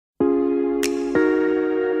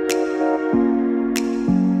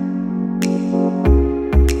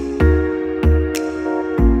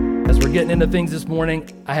getting into things this morning,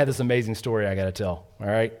 I have this amazing story I got to tell, all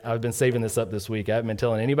right? I've been saving this up this week. I haven't been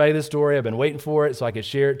telling anybody this story. I've been waiting for it so I could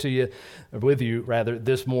share it to you, with you, rather,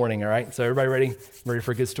 this morning, all right? So everybody ready? Ready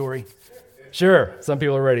for a good story? Sure. Some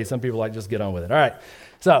people are ready. Some people like just get on with it. All right.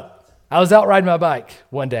 So I was out riding my bike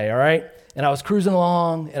one day, all right? And I was cruising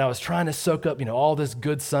along, and I was trying to soak up, all this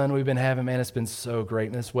good sun we've been having. Man, it's been so great,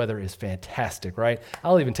 and this weather is fantastic, right?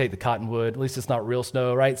 I'll even take the cottonwood. At least it's not real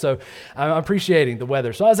snow, right? So I'm appreciating the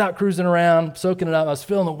weather. So I was out cruising around, soaking it up. I was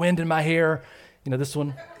feeling the wind in my hair. This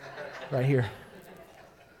one right here.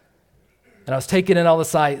 And I was taking in all the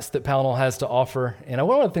sights that Pownell has to offer. And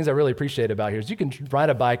one of the things I really appreciate about here is you can ride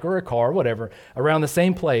a bike or a car, whatever, around the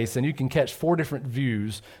same place, and you can catch 4 different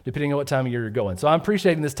views depending on what time of year you're going. So I'm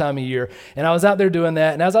appreciating this time of year. And I was out there doing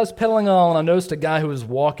that. And as I was pedaling on, I noticed a guy who was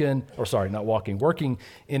working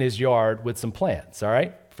in his yard with some plants, all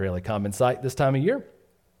right? Fairly common sight this time of year.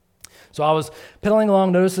 So I was pedaling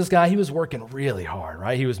along, noticed this guy, he was working really hard,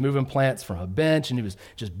 right? He was moving plants from a bench, and he was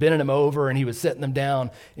just bending them over, and he was setting them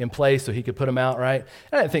down in place so he could put them out, right?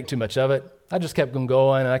 I didn't think too much of it. I just kept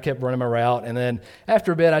going, and I kept running my route, and then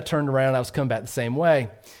after a bit, I turned around, and I was coming back the same way.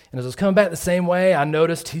 And as I was coming back the same way, I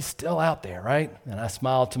noticed he's still out there, right? And I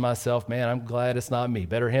smiled to myself, man, I'm glad it's not me.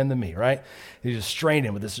 Better him than me, right? He's just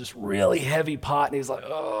straining with this just really heavy pot, and he's like,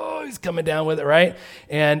 oh, he's coming down with it, right?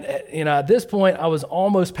 And, at this point, I was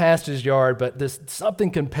almost past his yard, but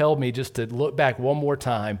something compelled me just to look back one more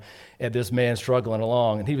time at this man struggling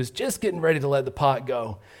along. And he was just getting ready to let the pot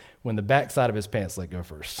go when the backside of his pants let go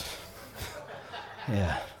first.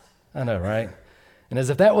 Yeah, I know, right? And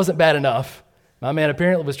as if that wasn't bad enough, my man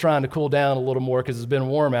apparently was trying to cool down a little more because it's been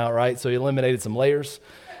warm out, right? So he eliminated some layers.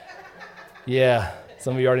 Yeah,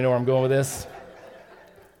 some of you already know where I'm going with this.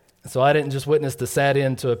 So I didn't just witness the sad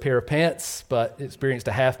end to a pair of pants, but experienced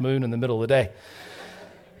a half moon in the middle of the day.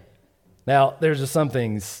 Now, there's just some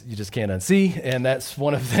things you just can't unsee, and that's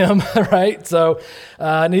one of them, right? So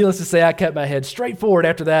needless to say, I kept my head straight forward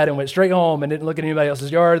after that and went straight home and didn't look at anybody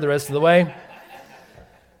else's yard the rest of the way.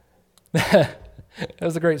 It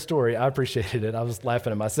was a great story. I appreciated it. I was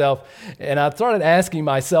laughing at myself. And I started asking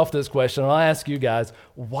myself this question, and I'll ask you guys,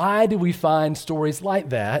 why do we find stories like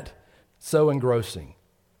that so engrossing?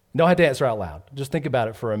 You don't have to answer out loud. Just think about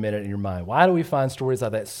it for a minute in your mind. Why do we find stories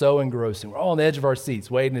like that so engrossing? We're all on the edge of our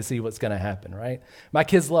seats waiting to see what's going to happen, right? My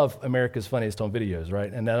kids love America's Funniest Home Videos,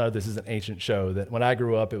 right? And I know this is an ancient show that when I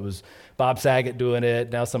grew up, it was Bob Saget doing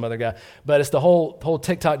it, now some other guy. But it's the whole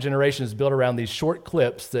TikTok generation is built around these short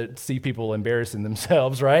clips that see people embarrassing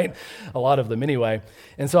themselves, right? A lot of them anyway.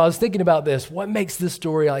 And so I was thinking about this. What makes this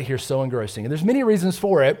story out here so engrossing? And there's many reasons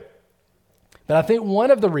for it. But I think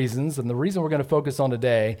one of the reasons, and the reason we're going to focus on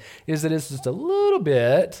today, is that it's just a little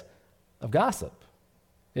bit of gossip,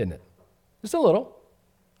 isn't it? Just a little.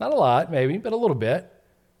 Not a lot, maybe, but a little bit.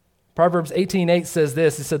 Proverbs 18:8 says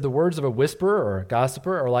this. It said, the words of a whisperer or a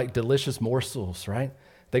gossiper are like delicious morsels, right?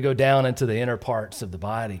 They go down into the inner parts of the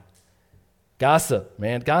body. Gossip,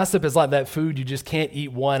 man. Gossip is like that food you just can't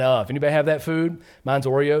eat one of. Anybody have that food? Mine's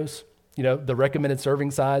Oreos. The recommended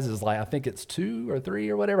serving size is I think it's 2 or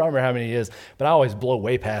 3 or whatever. I don't remember how many it is, but I always blow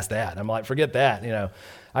way past that. I'm like, forget that.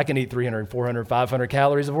 I can eat 300, 400, 500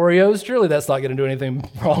 calories of Oreos. Surely that's not going to do anything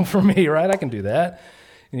wrong for me, right? I can do that.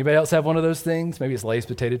 Anybody else have one of those things? Maybe it's Lay's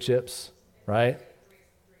potato chips, right?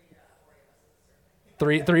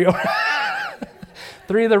 Three of the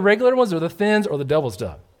regular ones or the thins or the double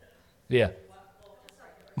stuff? Yeah.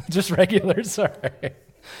 Just regular, sorry.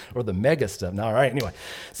 Or the mega stuff. No, all right, anyway.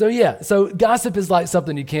 So gossip is like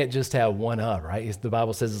something you can't just have one of, right? The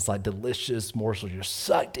Bible says it's like delicious morsels. You're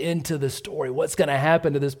sucked into the story. What's going to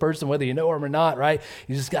happen to this person, whether you know him or not, right?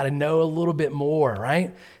 You just got to know a little bit more,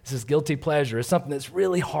 right? This is guilty pleasure. It's something that's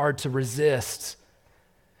really hard to resist.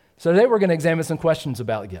 So today we're going to examine some questions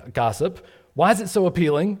about gossip. Why is it so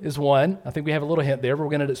appealing is one. I think we have a little hint there, but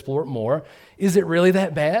we're going to explore it more. Is it really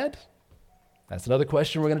that bad? That's another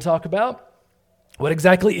question we're going to talk about. What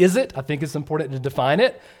exactly is it? I think it's important to define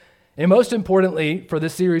it. And most importantly, for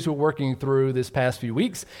this series we're working through this past few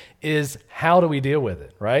weeks, is how do we deal with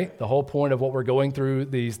it, right? The whole point of what we're going through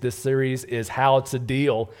this series is how to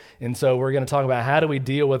deal. And so we're going to talk about how do we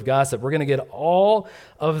deal with gossip. We're going to get all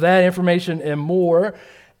of that information and more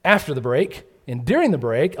after the break. And during the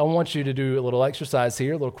break, I want you to do a little exercise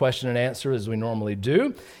here, a little question and answer as we normally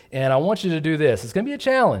do. And I want you to do this. It's going to be a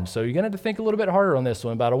challenge, so you're going to have to think a little bit harder on this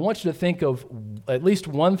one, but I want you to think of at least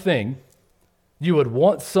one thing you would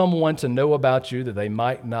want someone to know about you that they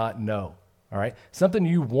might not know, all right? Something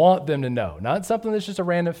you want them to know, not something that's just a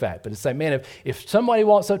random fact, but it's like, man, if somebody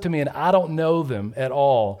walks up to me and I don't know them at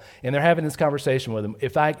all, and they're having this conversation with them,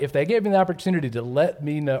 if they gave me the opportunity to let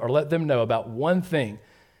me know or let them know about one thing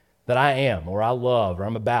that I am or I love or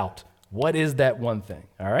I'm about? What is that one thing?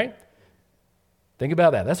 All right? Think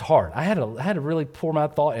about that. That's hard. I had to really pour my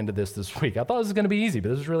thought into this week. I thought this was going to be easy, but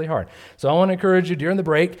this is really hard. So I want to encourage you during the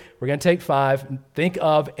break, we're going to take 5, think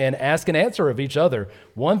of and ask an answer of each other.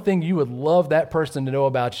 One thing you would love that person to know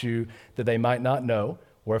about you that they might not know,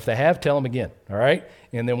 or if they have, tell them again, all right?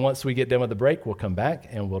 And then once we get done with the break, we'll come back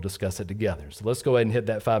and we'll discuss it together. So let's go ahead and hit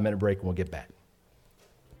that 5-minute break and we'll get back.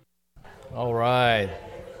 All right.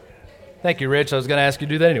 Thank you, Rich. I was going to ask you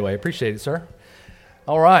to do that anyway. Appreciate it, sir.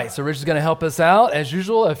 All right, so Rich is going to help us out. As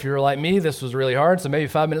usual, if you're like me, this was really hard, so maybe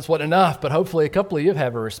 5 minutes wasn't enough, but hopefully a couple of you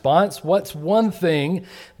have a response. What's one thing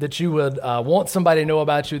that you would want somebody to know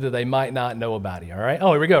about you that they might not know about you, all right?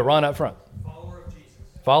 Oh, here we go. Ron up front. Follower of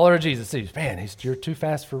Jesus. Follower of Jesus. See, man, you're too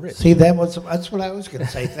fast for Rich. See, that's what I was going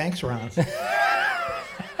to say. Thanks, Ron.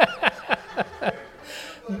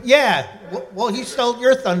 Yeah. Well, he stole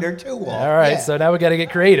your thunder too, Walt. All right, yeah. So now we got to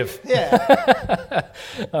get creative. Yeah.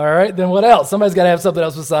 All right, then what else? Somebody's got to have something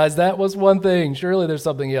else besides that. What's one thing? Surely there's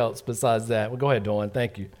something else besides that. Well, go ahead, Dawn.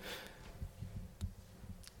 Thank you.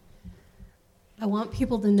 I want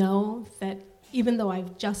people to know that even though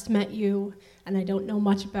I've just met you and I don't know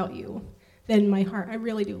much about you, that in my heart, I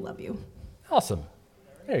really do love you. Awesome.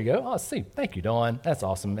 There you go. Oh, see. Thank you, Dawn. That's an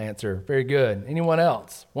awesome answer. Very good. Anyone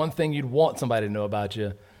else? One thing you'd want somebody to know about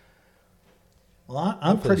you? Well,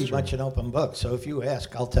 I'm pretty much an open book, so if you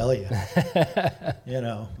ask, I'll tell you.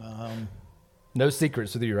 No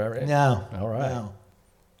secrets with you, right? No. All right. No.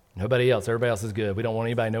 Nobody else. Everybody else is good. We don't want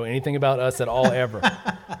anybody to know anything about us at all ever.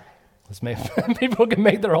 People can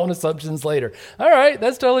make their own assumptions later. All right,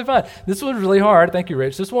 that's totally fine. This one was really hard. Thank you,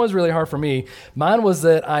 Rich. This one was really hard for me. Mine was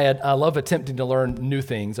that I love attempting to learn new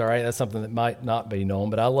things. All right, that's something that might not be known,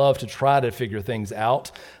 but I love to try to figure things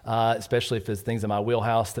out, especially if it's things in my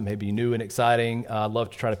wheelhouse that may be new and exciting. I love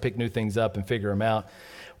to try to pick new things up and figure them out.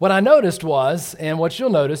 What I noticed was, and what you'll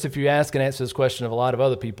notice if you ask and answer this question of a lot of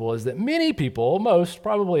other people, is that many people, most,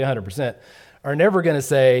 probably 100%, are never going to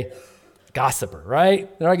say, gossiper, right?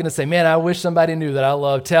 They're not going to say, man, I wish somebody knew that I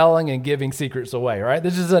love telling and giving secrets away, right?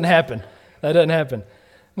 This just doesn't happen. That doesn't happen.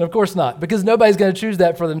 And of course not, because nobody's going to choose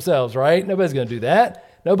that for themselves, right? Nobody's going to do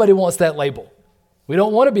that. Nobody wants that label. We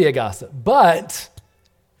don't want to be a gossip, but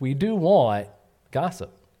we do want gossip,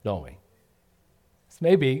 don't we? So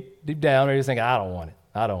maybe deep down, you're just thinking, I don't want it.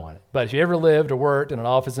 I don't want it. But if you ever lived or worked in an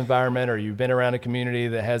office environment or you've been around a community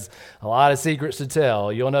that has a lot of secrets to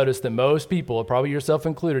tell, you'll notice that most people, probably yourself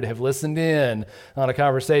included, have listened in on a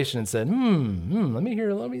conversation and said, let me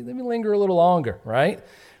linger a little longer, right?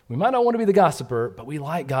 We might not want to be the gossiper, but we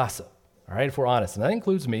like gossip, all right, if we're honest. And that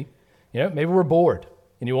includes me. Maybe we're bored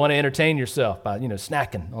and you want to entertain yourself by,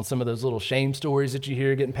 snacking on some of those little shame stories that you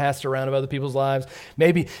hear getting passed around of other people's lives.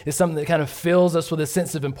 Maybe it's something that kind of fills us with a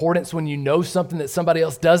sense of importance when you know something that somebody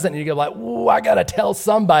else doesn't, and you go like, ooh, I got to tell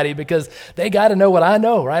somebody because they got to know what I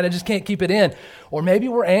know, right? I just can't keep it in. Or maybe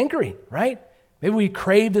we're angry, right? Maybe we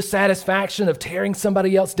crave the satisfaction of tearing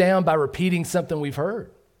somebody else down by repeating something we've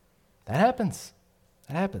heard. That happens.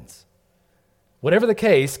 Whatever the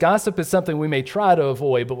case, gossip is something we may try to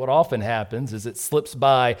avoid, but what often happens is it slips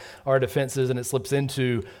by our defenses and it slips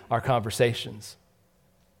into our conversations.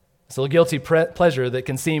 It's a guilty pleasure that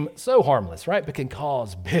can seem so harmless, right, but can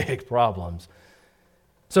cause big problems.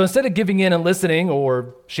 So instead of giving in and listening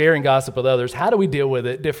or sharing gossip with others, how do we deal with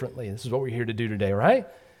it differently? This is what we're here to do today, right?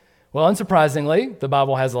 Well, unsurprisingly, the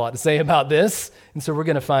Bible has a lot to say about this, and so we're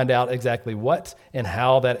going to find out exactly what and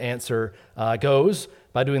how that answer goes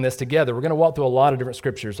by doing this together. We're going to walk through a lot of different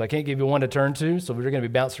scriptures. I can't give you one to turn to, so we're going to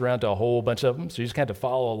be bouncing around to a whole bunch of them. So you just have to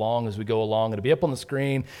follow along as we go along. It'll be up on the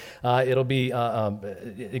screen. It'll be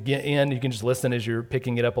again, you can just listen as you're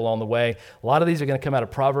picking it up along the way. A lot of these are going to come out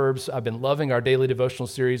of Proverbs. I've been loving our daily devotional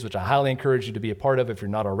series, which I highly encourage you to be a part of if you're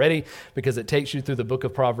not already, because it takes you through the book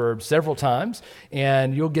of Proverbs several times,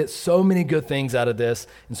 and you'll get so many good things out of this.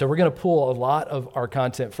 And so we're going to pull a lot of our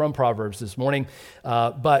content from Proverbs this morning,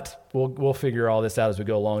 but we'll figure all this out as we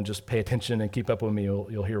go along. Just pay attention and keep up with me.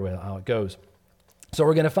 You'll hear how it goes. So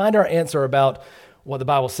we're going to find our answer about what the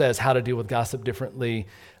Bible says, how to deal with gossip differently,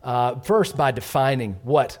 first by defining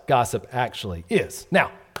what gossip actually is.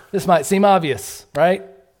 Now, this might seem obvious, right?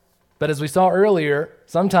 But as we saw earlier,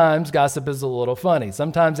 sometimes gossip is a little funny.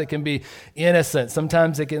 Sometimes it can be innocent.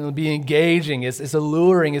 Sometimes it can be engaging. It's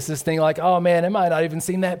alluring. It's this thing like, oh man, it might not even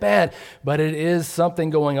seem that bad, but it is something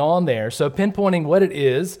going on there. So pinpointing what it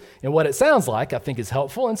is and what it sounds like, I think is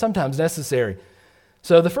helpful and sometimes necessary.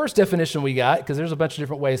 So the first definition we got, because there's a bunch of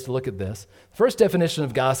different ways to look at this, the first definition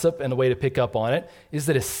of gossip and the way to pick up on it is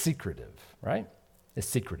that it's secretive, right? It's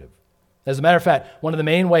secretive. As a matter of fact, one of the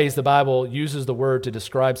main ways the Bible uses the word to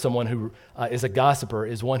describe someone who is a gossiper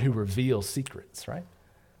is one who reveals secrets, right?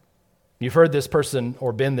 You've heard this person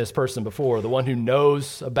or been this person before, the one who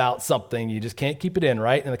knows about something, you just can't keep it in,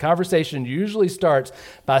 right? And the conversation usually starts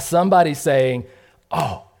by somebody saying,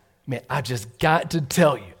 oh, man, I just got to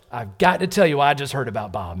tell you. I've got to tell you what I just heard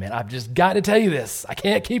about Bob, man. I've just got to tell you this. I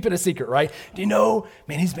can't keep it a secret, right? Do you know,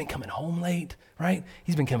 man, he's been coming home late, right?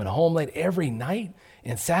 He's been coming home late every night.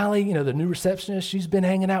 And Sally, the new receptionist, she's been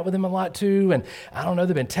hanging out with him a lot too. And I don't know,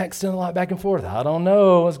 they've been texting a lot back and forth. I don't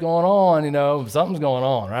know what's going on, something's going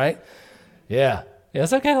on, right? Yeah,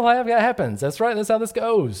 it's okay to laugh. That happens. That's right. That's how this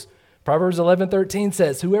goes. Proverbs 11:13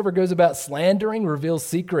 says, whoever goes about slandering reveals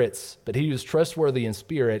secrets, but he who is trustworthy in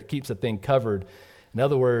spirit keeps a thing covered. In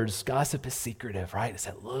other words, gossip is secretive, right? It's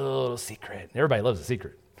that little secret. Everybody loves a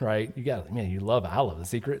secret, right? I love the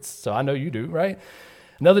secrets, so I know you do, right?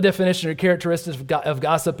 Another definition or characteristic of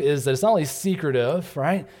gossip is that it's not only secretive,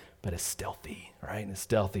 right, but it's stealthy, right? It's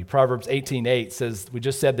stealthy. Proverbs 18:8 says, we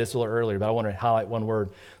just said this a little earlier, but I want to highlight one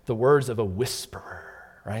word, the words of a whisperer,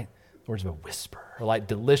 right? The words of a whisperer are like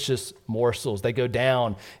delicious morsels. They go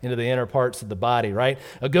down into the inner parts of the body, right?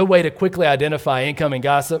 A good way to quickly identify incoming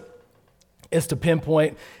gossip is to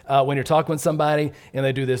pinpoint when you're talking with somebody and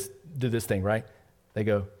they do this thing, right? They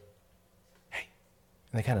go, hey,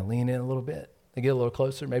 and they kind of lean in a little bit. They get a little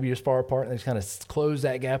closer, maybe you're far apart, and they just kind of close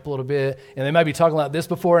that gap a little bit. And they might be talking like this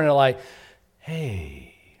before, and they're like,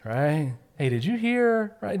 hey, right? Hey, did you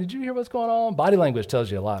hear, right? Did you hear what's going on? Body language tells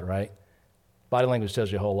you a lot, right? Body language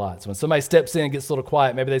tells you a whole lot. So when somebody steps in and gets a little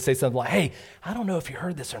quiet, maybe they say something like, hey, I don't know if you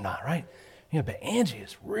heard this or not, right? But Angie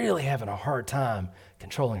is really having a hard time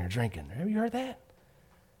controlling her drinking. Have you heard that?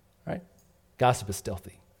 Right? Gossip is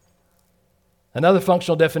stealthy. Another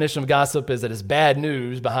functional definition of gossip is that it's bad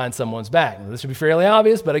news behind someone's back. Now, this should be fairly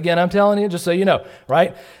obvious, but again, I'm telling you just so you know,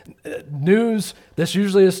 right? News that's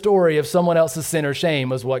usually a story of someone else's sin or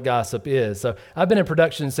shame is what gossip is. So I've been in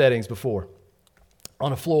production settings before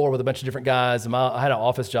on a floor with a bunch of different guys. I had an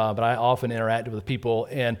office job, but I often interacted with people,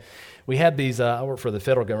 and we had these, I worked for the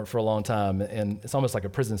federal government for a long time, and it's almost like a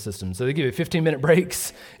prison system. So they give you 15-minute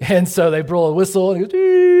breaks, and so they blow a whistle, and it goes,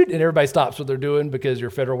 Deed, and everybody stops what they're doing because you're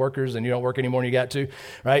federal workers and you don't work anymore and you got to,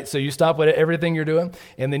 right? So you stop with everything you're doing,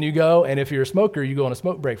 and then you go, and if you're a smoker, you go on a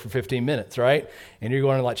smoke break for 15 minutes, right? And you're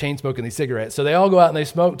going to like chain smoking these cigarettes. So they all go out and they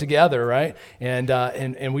smoke together, right?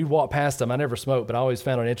 And we walk past them. I never smoked, but I always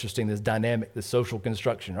found it interesting, this dynamic, this social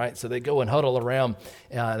construction, right? So they go and huddle around,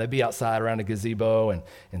 they'd be outside around a gazebo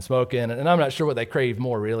and smoking. And I'm not sure what they crave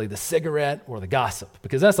more, really, the cigarette or the gossip,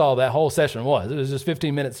 because that's all that whole session was. It was just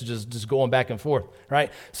 15 minutes of just going back and forth, right?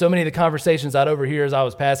 So many of the conversations I'd overhear as I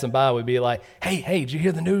was passing by would be like, hey, did you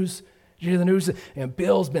hear the news? Did you hear the news? And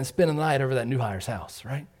Bill's been spending the night over that new hire's house,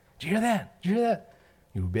 right? Did you hear that? Did you hear that?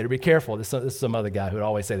 You better be careful. This is some other guy who would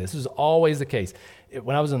always say this. This is always the case.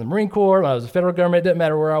 When I was in the Marine Corps, when I was in the federal government, it didn't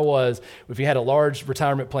matter where I was. If you had a large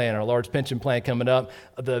retirement plan or a large pension plan coming up,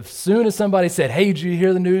 as soon as somebody said, hey, did you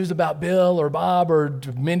hear the news about Bill or Bob or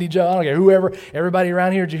Mindy Joe, I don't care, whoever, everybody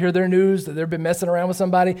around here, did you hear their news that they've been messing around with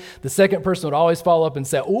somebody? The second person would always follow up and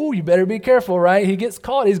say, oh, you better be careful, right? He gets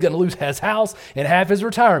caught, he's going to lose his house and half his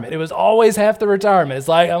retirement. It was always half the retirement.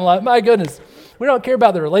 I'm like, my goodness, we don't care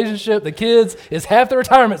about the relationship, the kids, it's half the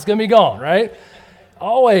retirement's going to be gone, right?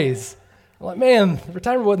 Always. I'm like, man, the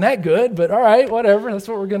retirement wasn't that good, but all right, whatever. That's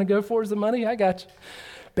what we're going to go for is the money. I got you.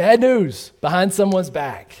 Bad news behind someone's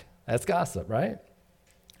back. That's gossip, right?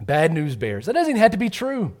 Bad news bears. That doesn't even have to be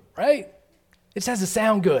true, right? It just has to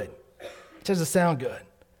sound good. It just has to sound good.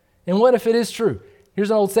 And what if it is true? Here's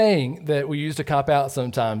an old saying that we use to cop out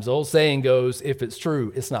sometimes. The old saying goes, if it's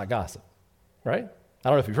true, it's not gossip, right? I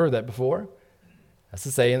don't know if you've heard that before. That's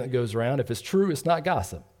the saying that goes around. If it's true, it's not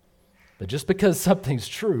gossip. But just because something's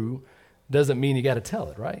true doesn't mean you got to tell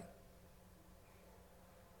it, right?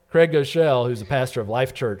 Craig Goschel, who's a pastor of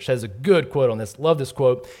Life Church, has a good quote on this. Love this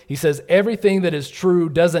quote. He says, everything that is true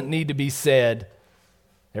doesn't need to be said.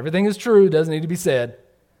 Everything is true, doesn't need to be said.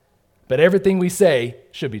 But everything we say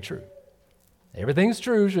should be true. Everything is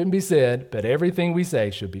true, shouldn't be said, but everything we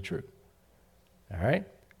say should be true. All right?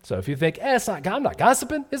 So if you think, I'm not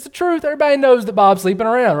gossiping, it's the truth. Everybody knows that Bob's sleeping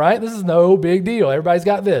around, right? This is no big deal. Everybody's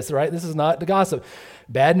got this, right? This is not the gossip.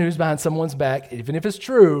 Bad news behind someone's back, even if it's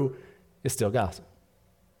true, it's still gossip.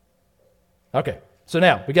 Okay, so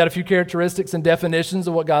now we got a few characteristics and definitions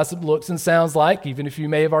of what gossip looks and sounds like. Even if you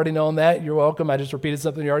may have already known that, you're welcome. I just repeated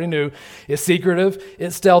something you already knew. It's secretive,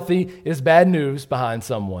 it's stealthy, it's bad news behind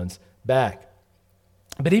someone's back.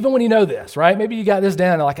 But even when you know this, right? Maybe you got this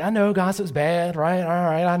down. Like, I know gossip's bad, right? All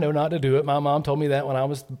right, I know not to do it. My mom told me that when I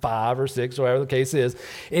was 5 or 6, or whatever the case is.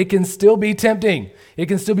 It can still be tempting. It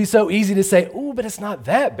can still be so easy to say, "Ooh, but it's not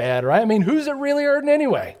that bad," right? I mean, who's it really hurting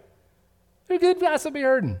anyway? Who could gossip be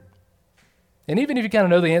hurting? And even if you kind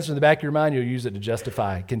of know the answer in the back of your mind, you'll use it to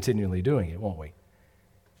justify continually doing it, won't we?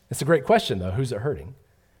 It's a great question, though. Who's it hurting?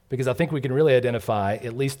 Because I think we can really identify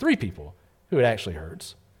at least 3 people who it actually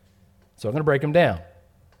hurts. So I'm going to break them down.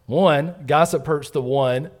 1, gossip hurts the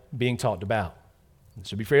one being talked about. It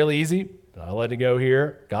should be fairly easy, but I'll let it go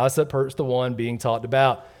here. Gossip hurts the one being talked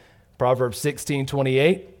about. Proverbs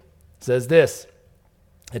 16:28 says this: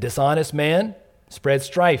 "A dishonest man spreads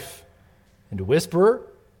strife, and a whisperer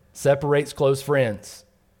separates close friends."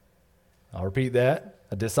 I'll repeat that.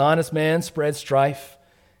 A dishonest man spreads strife,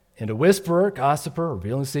 and a whisperer, gossiper,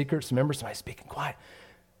 revealing secrets, remember somebody speaking quiet,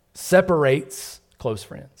 separates close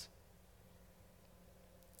friends.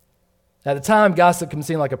 At the time, gossip can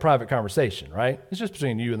seem like a private conversation, right? It's just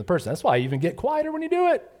between you and the person. That's why you even get quieter when you do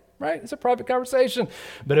it, right? It's a private conversation.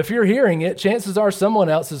 But if you're hearing it, chances are someone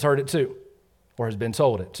else has heard it too, or has been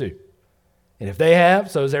told it too. And if they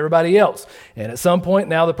have, so has everybody else. And at some point,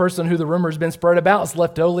 now the person who the rumor has been spread about is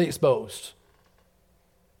left totally exposed.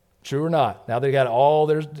 True or not? Now they got all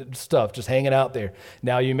their stuff just hanging out there.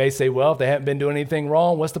 Now you may say, well, if they haven't been doing anything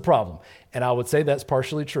wrong, what's the problem? And I would say that's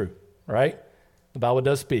partially true, right? The Bible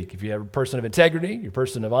does speak. If you have a person of integrity, you're a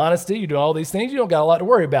person of honesty, you do all these things, you don't got a lot to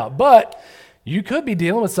worry about. But you could be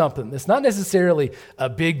dealing with something that's not necessarily a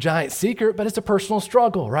big, giant secret, but it's a personal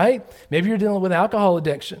struggle, right? Maybe you're dealing with alcohol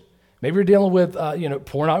addiction. Maybe you're dealing with, we were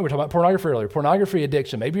talking about pornography earlier, pornography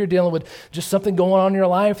addiction. Maybe you're dealing with just something going on in your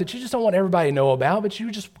life that you just don't want everybody to know about, but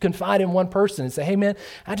you just confide in one person and say, hey, man,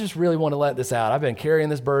 I just really want to let this out. I've been carrying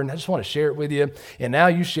this burden. I just want to share it with you. And now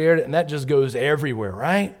you shared it, and that just goes everywhere,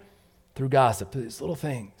 right? Through gossip, through these little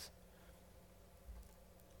things.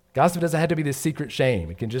 Gossip doesn't have to be this secret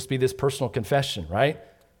shame. It can just be this personal confession, right?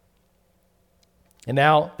 And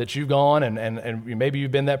now that you've gone and maybe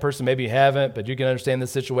you've been that person, maybe you haven't, but you can understand the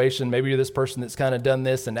situation. Maybe you're this person that's kind of done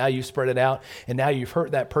this, and now you spread it out, and now you've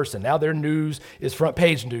hurt that person. Now their news is front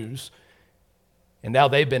page news, and now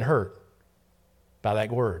they've been hurt by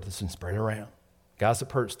that word that's been spread around.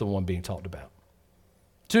 Gossip hurts the one being talked about.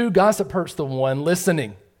 2, gossip hurts the one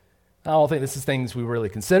listening. I don't think this is things we really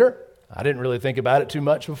consider. I didn't really think about it too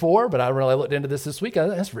much before, but I really looked into this week.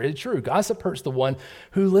 That's really true. Gossip hurts the one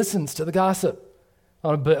who listens to the gossip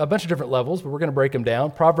on a bunch of different levels, but we're going to break them down.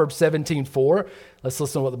 Proverbs 17:4. Let's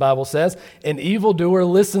listen to what the Bible says. An evildoer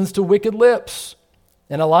listens to wicked lips,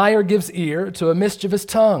 and a liar gives ear to a mischievous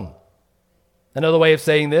tongue. Another way of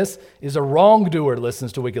saying this is a wrongdoer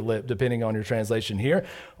listens to wicked lip, depending on your translation here.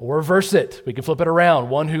 Or reverse it. We can flip it around.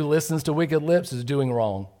 One who listens to wicked lips is doing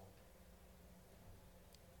wrong.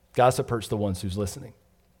 Gossip hurts the ones who's listening.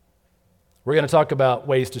 We're going to talk about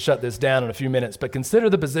ways to shut this down in a few minutes, but consider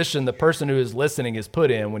the position the person who is listening is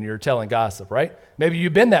put in when you're telling gossip, right? Maybe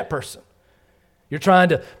you've been that person. You're trying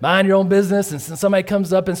to mind your own business, and somebody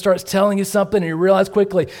comes up and starts telling you something, and you realize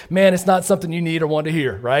quickly, man, it's not something you need or want to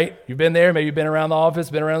hear, right? You've been there. Maybe you've been around the office,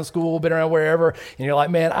 been around the school, been around wherever, and you're like,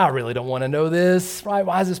 man, I really don't want to know this, right?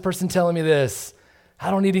 Why is this person telling me this?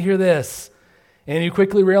 I don't need to hear this. And you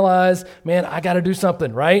quickly realize, man, I got to do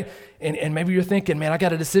something, right? And maybe you're thinking, man, I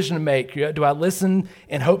got a decision to make. Do I listen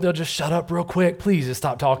and hope they'll just shut up real quick? Please just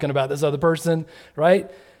stop talking about this other person, right?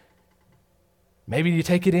 Maybe you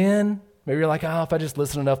take it in. Maybe you're like, if I just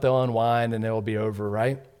listen enough, they'll unwind and it'll be over,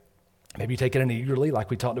 right? Maybe you take it in eagerly, like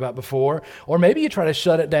we talked about before. Or maybe you try to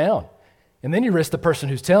shut it down. And then you risk the person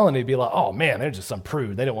who's telling you to be like, oh, man, they're just some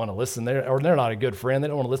prude. They don't want to listen. Or they're not a good friend. They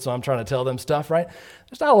don't want to listen when I'm trying to tell them stuff, right?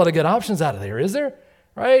 There's not a lot of good options out of there, is there?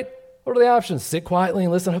 Right? What are the options? Sit quietly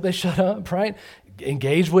and listen, hope they shut up, right?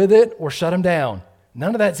 Engage with it or shut them down.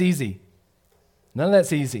 None of that's easy. None of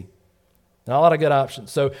that's easy. Not a lot of good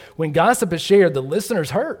options. So when gossip is shared, the listener's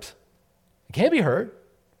hurt. It can't be hurt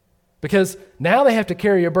because now they have to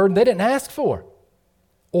carry a burden they didn't ask for.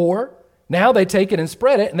 Or now they take it and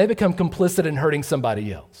spread it, and they become complicit in hurting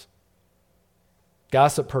somebody else.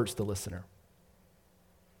 Gossip hurts the listener.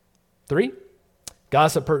 3,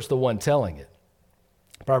 gossip hurts the one telling it.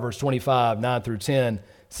 Proverbs 25, 9 through 10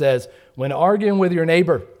 says, when arguing with your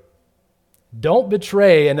neighbor, don't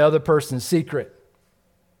betray another person's secret.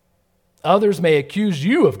 Others may accuse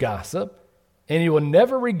you of gossip, and you will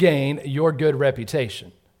never regain your good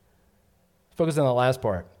reputation. Focus on the last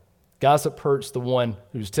part. Gossip hurts the one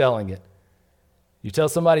who's telling it. You tell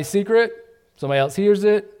somebody's secret, somebody else hears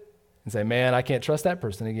it, and say, man, I can't trust that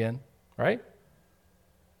person again, right?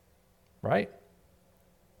 Right?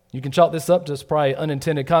 You can chalk this up to probably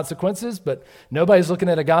unintended consequences, but nobody's looking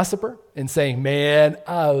at a gossiper and saying, man,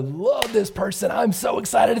 I love this person. I'm so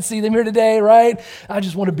excited to see them here today, right? I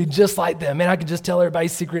just want to be just like them. Man, I can just tell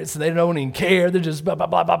everybody's secrets and they don't even care. They're just blah, blah,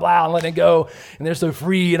 blah, blah, blah, and letting it go. And they're so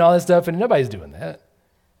free and all this stuff. And nobody's doing that.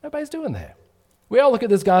 Nobody's doing that. We all look at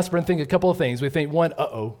this gossiper and think a couple of things. We think, one,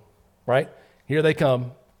 right? Here they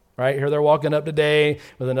come, right? Here they're walking up today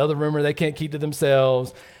with another rumor they can't keep to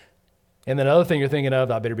themselves. And then another thing you're thinking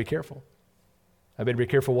of, I better be careful. I better be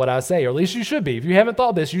careful what I say, or at least you should be. If you haven't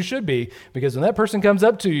thought this, you should be, because when that person comes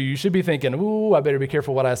up to you, you should be thinking, ooh, I better be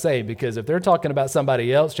careful what I say, because if they're talking about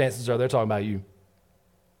somebody else, chances are they're talking about you.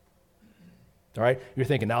 All right? You're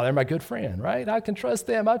thinking, no, they're my good friend, right? I can trust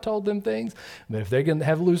them. I told them things. But if they're going to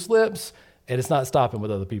have loose lips, and it's not stopping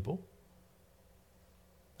with other people.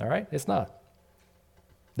 All right? It's not.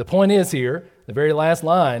 The point is here, the very last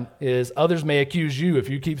line is, others may accuse you.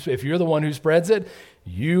 If you're the one who spreads it,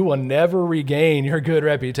 you will never regain your good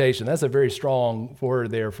reputation. That's a very strong word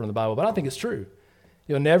there from the Bible, but I think it's true.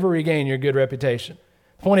 You'll never regain your good reputation.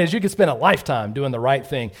 The point is, you could spend a lifetime doing the right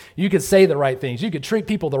thing. You could say the right things. You could treat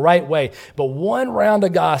people the right way, but one round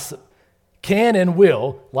of gossip can and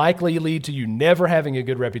will likely lead to you never having a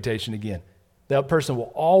good reputation again. That person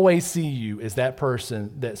will always see you as that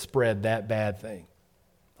person that spread that bad thing.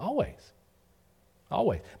 Always.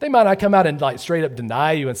 Always. They might not come out and like straight up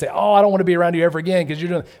deny you and say, oh, I don't want to be around you ever again because you're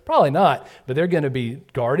doing, probably not, but they're going to be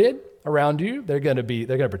guarded around you. They're going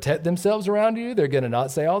to protect themselves around you. They're going to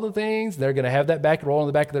not say all the things. They're going to have that back roll in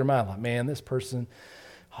the back of their mind. Like, man, this person,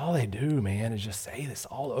 all they do, man, is just say this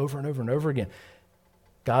all over and over and over again.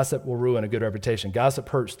 Gossip will ruin a good reputation. Gossip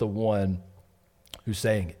hurts the one who's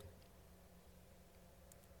saying it.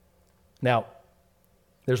 Now,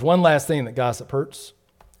 there's one last thing that gossip hurts,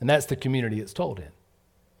 and that's the community it's told in.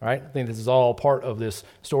 All right? I think this is all part of this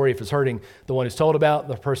story. If it's hurting the one who's told about,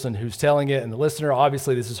 the person who's telling it, and the listener,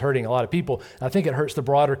 obviously this is hurting a lot of people. I think it hurts the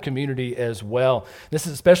broader community as well. This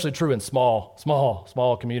is especially true in small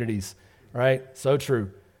communities, right? So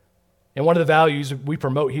true. And one of the values we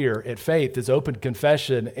promote here at Faith is open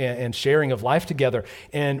confession and sharing of life together.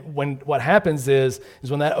 And what happens is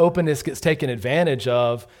when that openness gets taken advantage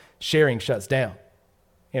of, sharing shuts down.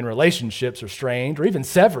 And relationships are strained or even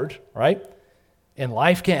severed, right? And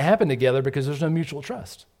life can't happen together because there's no mutual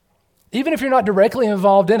trust. Even if you're not directly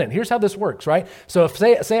involved in it. Here's how this works, right? So if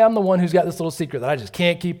say I'm the one who's got this little secret that I just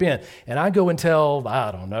can't keep in, and I go and tell,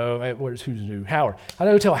 I don't know, who's new? Howard. I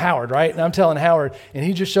go tell Howard, right? And I'm telling Howard, and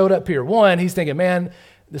he just showed up here. One, he's thinking, man,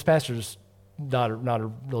 this pastor's not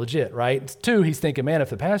legit, right? Two, he's thinking, man,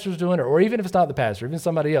 if the pastor's doing it, or even if it's not the pastor, even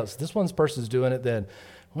somebody else, this one person's doing it, then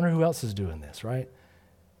I wonder who else is doing this, right?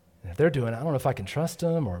 And if they're doing it, I don't know if I can trust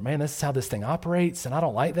them, or man, this is how this thing operates, and I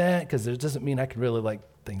don't like that because it doesn't mean I can really like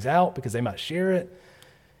things out because they might share it.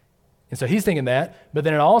 And so he's thinking that, but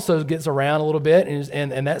then it also gets around a little bit,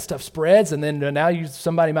 and that stuff spreads, and then now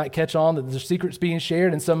somebody might catch on that the secret's being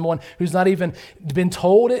shared, and someone who's not even been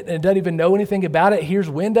told it and doesn't even know anything about it hears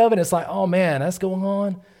wind of it, and it's like, oh man, that's going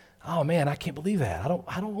on. Oh man, I can't believe that. I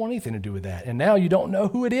don't want anything to do with that. And now you don't know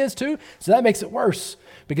who it is too, so that makes it worse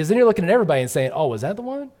because then you're looking at everybody and saying, oh, was that the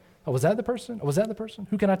one? Oh, was that the person? Oh, was that the person?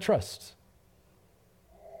 Who can I trust?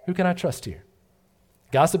 Who can I trust here?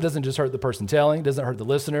 Gossip doesn't just hurt the person telling, doesn't hurt the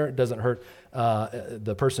listener, it doesn't hurt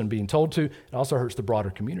the person being told to, it also hurts the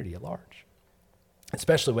broader community at large,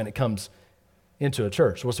 especially when it comes into a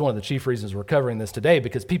church. Well, it's one of the chief reasons we're covering this today,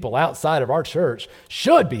 because people outside of our church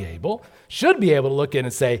should be able to look in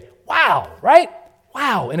and say, wow, right?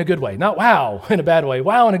 Wow, in a good way. Not wow in a bad way.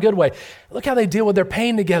 Wow in a good way. Look how they deal with their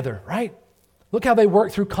pain together, right? Look how they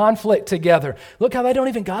work through conflict together. Look how they don't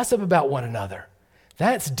even gossip about one another.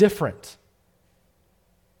 That's different.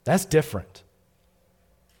 That's different.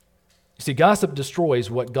 You see, gossip destroys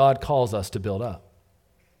what God calls us to build up.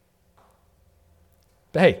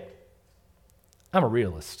 But hey, I'm a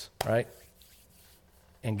realist, right?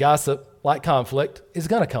 And gossip, like conflict, is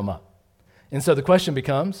going to come up. And so the question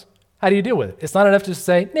becomes, how do you deal with it? It's not enough to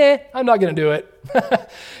say, nah, I'm not going to do it.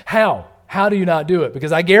 How? How do you not do it?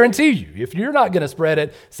 Because I guarantee you, if you're not going to spread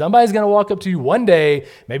it, somebody's going to walk up to you one day,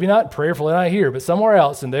 maybe not prayerfully, not here, but somewhere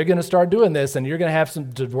else, and they're going to start doing this, and you're going to have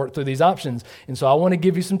to work through these options. And so I want to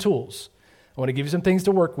give you some tools. I want to give you some things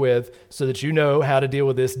to work with so that you know how to deal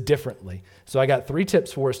with this differently. So I got 3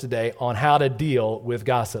 tips for us today on how to deal with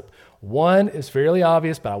gossip. One is fairly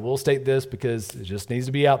obvious, but I will state this because it just needs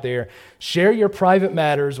to be out there. Share your private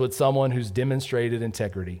matters with someone who's demonstrated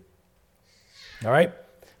integrity. All right?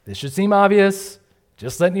 This should seem obvious,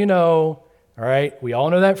 just letting you know, All right, we all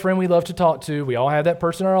know that friend we love to talk to. We all have that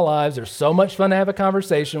person in our lives. They're so much fun to have a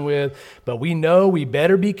conversation with, but we know we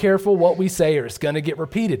better be careful what we say or it's going to get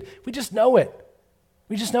repeated. We just know it.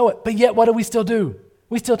 We just know it. But yet, what do we still do?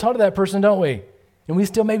 We still talk to that person, don't we? And we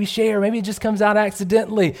still maybe share. Maybe it just comes out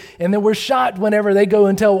accidentally. And then we're shocked whenever they go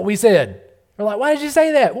and tell what we said. We're like, why did you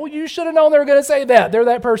say that? Well, you should have known they were going to say that. They're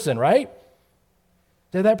that person, right?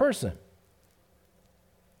 They're that person.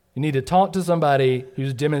 You need to talk to somebody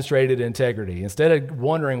who's demonstrated integrity. Instead of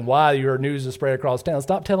wondering why your news is spread across town,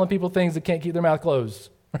 stop telling people things that can't keep their mouth closed,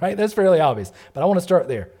 right? That's fairly obvious, but I want to start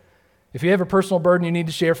there. If you have a personal burden you need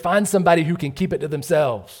to share, find somebody who can keep it to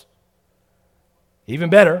themselves. Even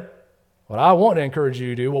better, what I want to encourage you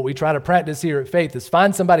to do, what we try to practice here at Faith, is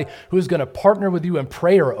find somebody who's going to partner with you in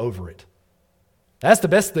prayer over it. That's the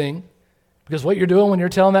best thing. Because what you're doing when you're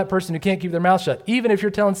telling that person who can't keep their mouth shut, even if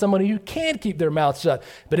you're telling somebody who can keep their mouth shut,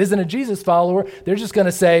 but isn't a Jesus follower, they're just going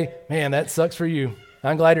to say, man, that sucks for you.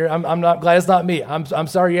 I'm not glad it's not me. I'm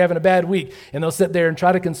sorry you're having a bad week. And they'll sit there and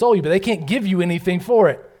try to console you, but they can't give you anything for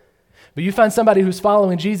it. But you find somebody who's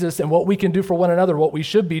following Jesus, and what we can do for one another, what we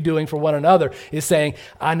should be doing for one another, is saying,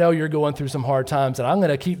 I know you're going through some hard times, and I'm going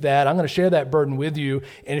to keep that. I'm going to share that burden with you.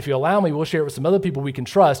 And if you allow me, we'll share it with some other people we can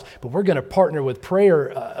trust. But we're going to partner with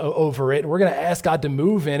prayer over it. We're going to ask God to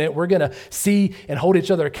move in it. We're going to see and hold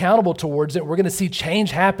each other accountable towards it. We're going to see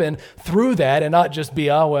change happen through that, and not just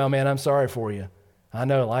be, oh, well, man, I'm sorry for you. I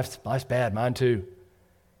know life's bad. Mine too.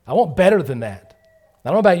 I want better than that. I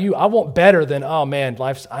don't know about you. I want better than, oh man,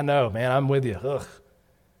 I know, man, I'm with you. Ugh.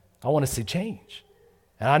 I want to see change.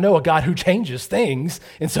 And I know a God who changes things,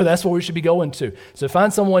 and so that's what we should be going to. So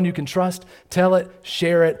find someone you can trust, tell it,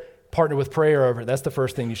 share it, partner with prayer over it. That's the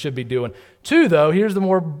first thing you should be doing. 2, though, here's the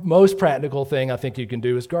most practical thing I think you can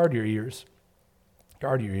do is guard your ears.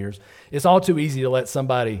 Guard your ears. It's all too easy to let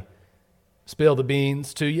somebody spill the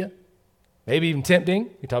beans to you. Maybe even tempting.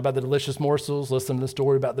 You talk about the delicious morsels, listen to the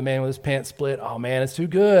story about the man with his pants split. Oh man, it's too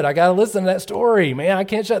good. I got to listen to that story. Man, I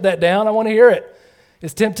can't shut that down. I want to hear it.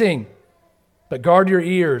 It's tempting. But guard your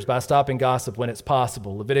ears by stopping gossip when it's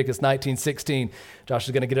possible. Leviticus 19:16, Josh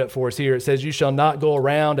is going to get up for us here. It says, you shall not go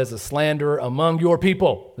around as a slanderer among your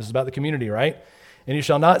people. This is about the community, right? And you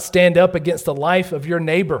shall not stand up against the life of your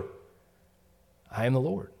neighbor. I am the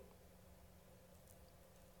Lord.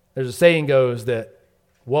 There's a saying goes that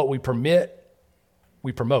what we permit,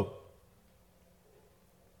 we promote.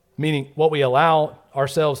 Meaning what we allow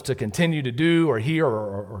ourselves to continue to do or hear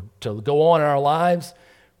or to go on in our lives,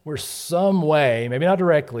 we're some way, maybe not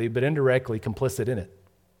directly, but indirectly complicit in it.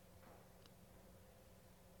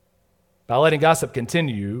 By letting gossip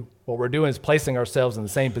continue, what we're doing is placing ourselves in the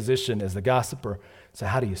same position as the gossiper. So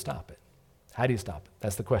how do you stop it? How do you stop it?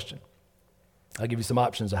 That's the question. I'll give you some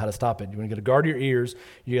options of how to stop it. You're going to guard your ears.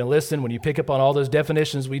 You're going to listen. When you pick up on all those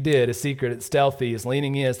definitions we did, it's secret, it's stealthy, it's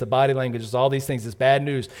leaning in, it's the body language, it's all these things, it's bad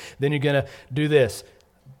news. Then you're going to do this.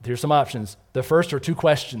 Here's some options. The first are 2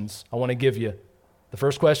 questions I want to give you. The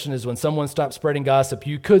first question is when someone stops spreading gossip,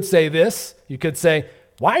 you could say this. You could say,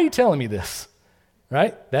 why are you telling me this?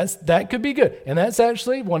 Right? That could be good. And that's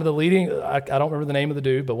actually one of the leading, I don't remember the name of the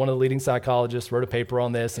dude, but one of the leading psychologists wrote a paper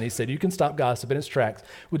on this, and he said you can stop gossip in its tracks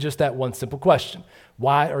with just that one simple question.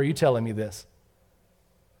 Why are you telling me this?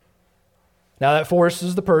 Now that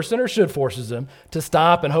forces the person, or should forces them, to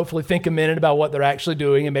stop and hopefully think a minute about what they're actually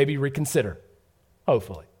doing and maybe reconsider.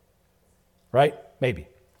 Hopefully. Right? Maybe.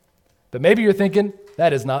 But maybe you're thinking,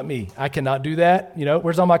 that is not me. I cannot do that. You know,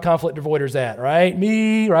 where's all my conflict avoiders at, right?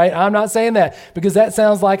 Me, right? I'm not saying that because that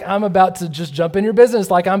sounds like I'm about to just jump in your business,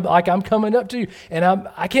 like I'm coming up to you, and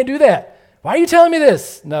I can't do that. Why are you telling me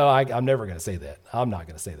this? No, I'm never going to say that. I'm not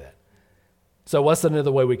going to say that. So what's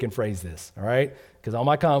another way we can phrase this, all right? Because all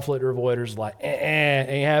my conflict avoiders are like,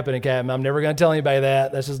 ain't happening, Captain. I'm never going to tell anybody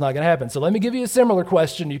that. That's just not going to happen. So let me give you a similar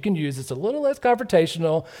question you can use. It's a little less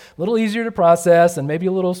confrontational, a little easier to process, and maybe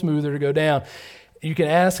a little smoother to go down. You can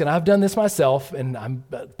ask, and I've done this myself, and I'm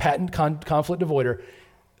a patent conflict avoider.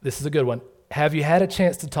 This is a good one. Have you had a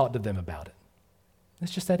chance to talk to them about it?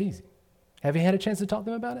 It's just that easy. Have you had a chance to talk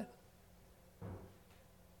to them about it?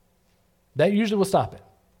 That usually will stop it.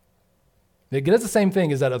 It does the same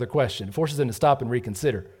thing as that other question. It forces them to stop and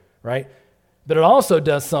reconsider, right? But it also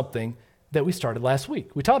does something that we started last week.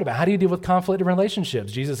 We talked about how do you deal with conflict in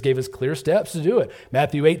relationships. Jesus gave us clear steps to do it.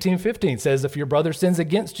 Matthew 18:15 says, if your brother sins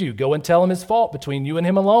against you, go and tell him his fault between you and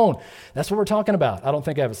him alone. That's what we're talking about. I don't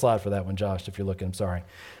think I have a slide for that one, Josh, if you're looking. I'm sorry.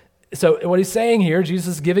 So what he's saying here,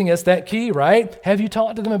 Jesus is giving us that key, right? Have you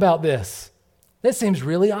talked to them about this? That seems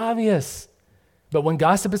really obvious. But when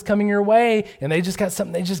gossip is coming your way and they just got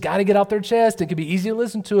something they just got to get off their chest, it can be easy to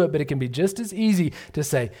listen to it, but it can be just as easy to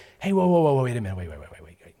say, hey, whoa, wait a minute, wait.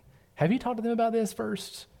 have you talked to them about this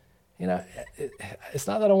first? It's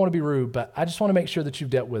not that I want to be rude, but I just want to make sure that you've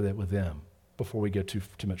dealt with it with them before we go too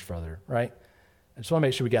much further, right? I just want to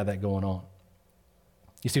make sure we got that going on.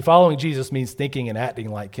 You see, following Jesus means thinking and acting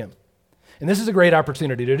like him. And this is a great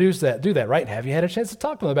opportunity to do that, right? Have you had a chance to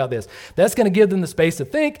talk to them about this? That's going to give them the space to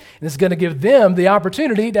think, and it's going to give them the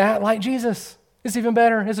opportunity to act like Jesus. It's even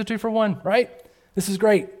better. It's a 2-for-1, right? This is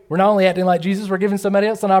great. We're not only acting like Jesus, we're giving somebody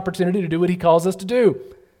else an opportunity to do what he calls us to do,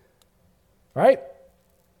 right?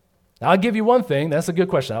 Now, I'll give you one thing. That's a good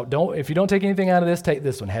question. If you don't take anything out of this, take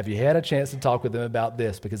this one. Have you had a chance to talk with them about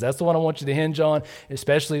this? Because that's the one I want you to hinge on,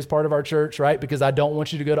 especially as part of our church, right? Because I don't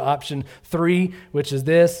want you to go to option 3, which is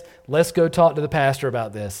this. Let's go talk to the pastor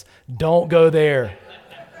about this. Don't go there.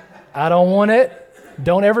 I don't want it.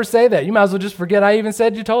 Don't ever say that. You might as well just forget I even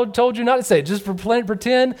said told you not to say it. Just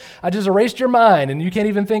pretend I just erased your mind and you can't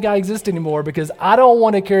even think I exist anymore, because I don't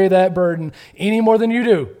want to carry that burden any more than you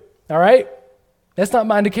do. All right? That's not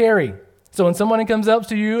mine to carry. So when someone comes up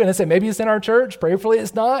to you and they say, maybe it's in our church, prayerfully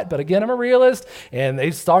it's not, but again, I'm a realist, and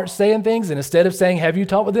they start saying things, and instead of saying, have you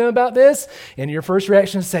talked with them about this? And your first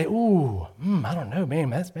reaction is say, I don't know, man,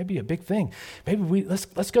 that's maybe a big thing. Maybe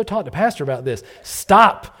let's go talk to pastor about this.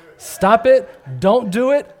 Stop it. Don't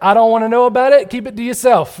do it. I don't want to know about it. Keep it to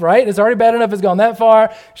yourself, right? It's already bad enough it's gone that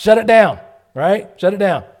far. Shut it down, right? Shut it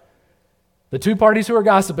down. The two parties who are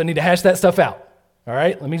gossiping need to hash that stuff out, all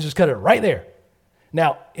right? Let me just cut it right there.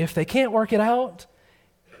 Now, if they can't work it out,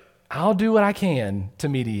 I'll do what I can to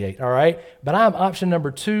mediate, all right? But I'm option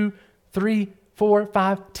number 2, 3, 4,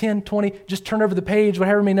 5, 10, 20. Just turn over the page,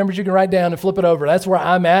 whatever many numbers you can write down, and flip it over. That's where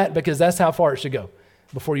I'm at, because that's how far it should go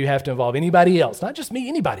before you have to involve anybody else. Not just me,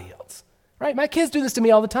 anybody else, right? My kids do this to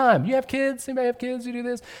me all the time. You have kids? Anybody have kids who do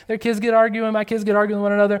this? Their kids get arguing. My kids get arguing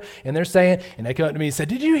with one another, and they're saying, and they come up to me and say,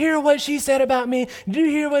 did you hear what she said about me? Did you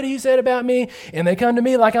hear what he said about me? And they come to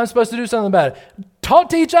me like I'm supposed to do something about it. Talk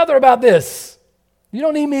to each other about this. You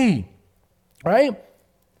don't need me, right?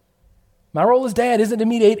 My role as dad isn't to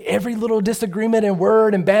mediate every little disagreement and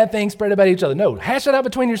word and bad things spread about each other. No, hash it out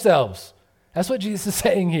between yourselves. That's what Jesus is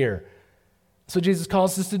saying here. That's what Jesus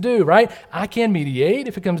calls us to do, right? I can mediate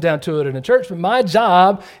if it comes down to it in a church, but my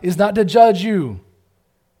job is not to judge you.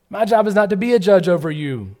 My job is not to be a judge over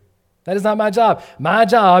you. That is not my job. My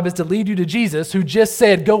job is to lead you to Jesus, who just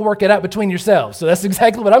said, go work it out between yourselves. So that's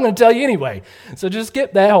exactly what I'm going to tell you anyway. So just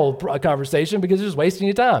skip that whole conversation, because it's just wasting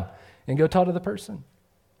your time, and go talk to the person.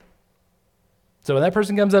 So when that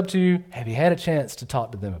person comes up to you, have you had a chance to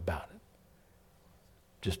talk to them about it?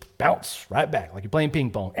 Just bounce right back like you're playing ping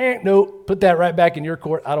pong. Nope, put that right back in your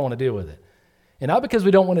court. I don't want to deal with it. And not because we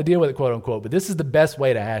don't want to deal with it, quote unquote, but this is the best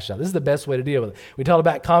way to hash out. This is the best way to deal with it. We talked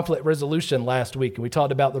about conflict resolution last week, and we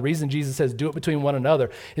talked about the reason Jesus says do it between one another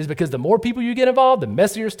is because the more people you get involved, the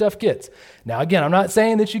messier stuff gets. Now, again, I'm not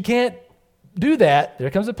saying that you can't do that. There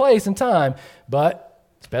comes a place and time, but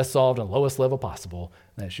it's best solved on the lowest level possible.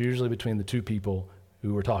 And that's usually between the two people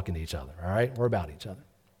who are talking to each other, all right, or about each other.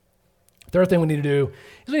 Third thing we need to do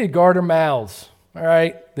is we need to guard our mouths. All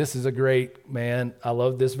right, this is a great, man, I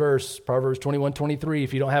love this verse, Proverbs 21:23.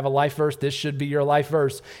 If you don't have a life verse, this should be your life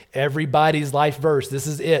verse. Everybody's life verse. This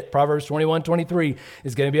is it. Proverbs 21:23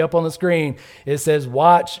 is going to be up on the screen. It says,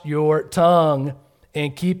 watch your tongue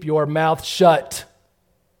and keep your mouth shut,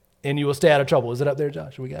 and you will stay out of trouble. Is it up there,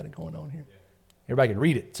 Josh? We got it going on here. Everybody can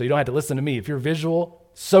read it, so you don't have to listen to me. If you're visual,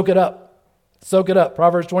 soak it up. Soak it up.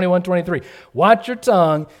 Proverbs 21:23. Watch your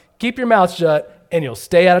tongue, keep your mouth shut, and you'll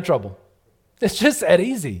stay out of trouble. It's just that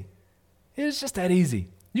easy. It's just that easy.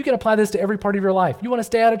 You can apply this to every part of your life. You want to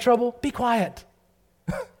stay out of trouble? Be quiet.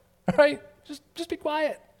 All right? Just be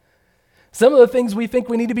quiet. Some of the things we think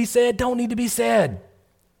we need to be said don't need to be said.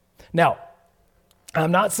 Now,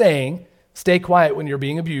 I'm not saying stay quiet when you're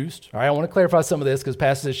being abused. All right, I want to clarify some of this because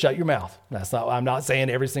Pastor says shut your mouth. I'm not saying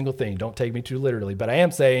every single thing. Don't take me too literally. But I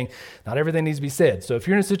am saying not everything needs to be said. So if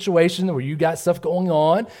you're in a situation where you got stuff going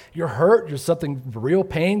on, you're hurt, there's something real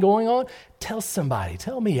pain going on, tell somebody.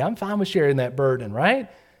 Tell me. I'm fine with sharing that burden, right?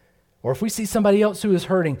 Or if we see somebody else who is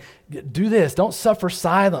hurting, do this. Don't suffer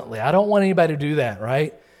silently. I don't want anybody to do that,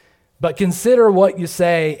 right? But consider what you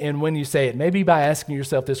say and when you say it. Maybe by asking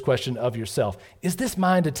yourself this question of yourself. Is this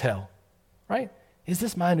mine to tell? Right? Is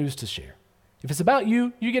this my news to share? If it's about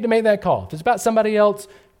you, you get to make that call. If it's about somebody else,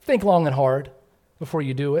 think long and hard before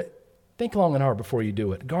you do it. Think long and hard before you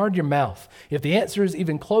do it. Guard your mouth. If the answer is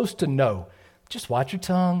even close to no, just watch your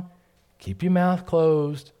tongue, keep your mouth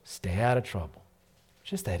closed, stay out of trouble. It's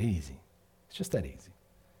just that easy. It's just that easy.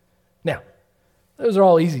 Now, those are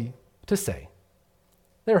all easy to say.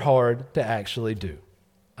 They're hard to actually do.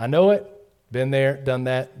 I know it. Been there, done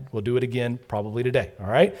that. We'll do it again probably today, all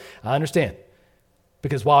right? I understand.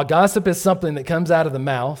 Because while gossip is something that comes out of the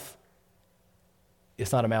mouth,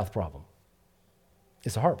 it's not a mouth problem.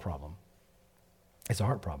 It's a heart problem. It's a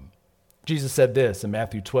heart problem. Jesus said this in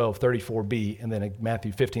Matthew 12:34b, and then in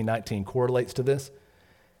Matthew 15:19 correlates to this.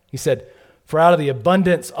 He said, "For out of the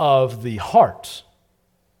abundance of the heart,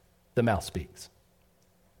 the mouth speaks."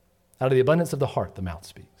 Out of the abundance of the heart, the mouth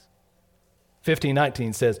speaks.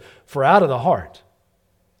 15:19 says, "For out of the heart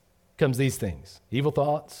comes these things: evil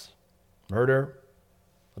thoughts, murder,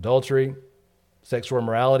 adultery, sexual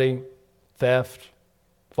immorality, theft,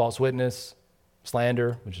 false witness,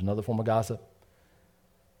 slander," which is another form of gossip.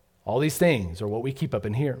 All these things are what we keep up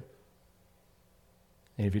in here.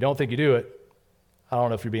 And if you don't think you do it, I don't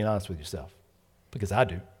know if you're being honest with yourself, because I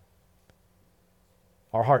do.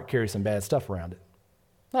 Our heart carries some bad stuff around it.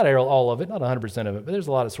 Not all of it, not 100% of it, but there's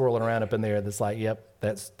a lot of swirling around up in there that's like, yep,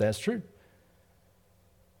 that's true.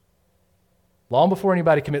 Long before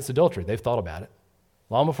anybody commits adultery, they've thought about it.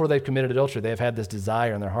 Long before they've committed adultery, they've had this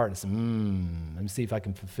desire in their heart to say, let me see if I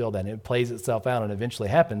can fulfill that. And it plays itself out and eventually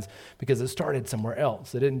happens because it started somewhere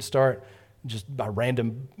else. It didn't start just by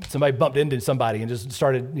random, somebody bumped into somebody and just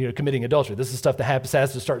started committing adultery. This is stuff that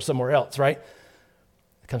has to start somewhere else, right?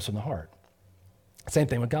 It comes from the heart. Same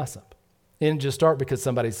thing with gossip. It didn't just start because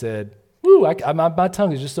somebody said, woo, my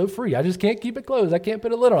tongue is just so free. I just can't keep it closed. I can't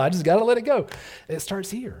put a lid on it. I just got to let it go. It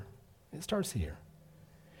starts here. It starts here.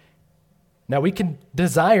 Now, we can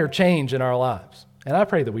desire change in our lives, and I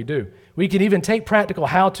pray that we do. We can even take practical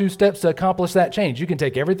how-to steps to accomplish that change. You can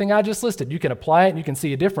take everything I just listed, you can apply it, and you can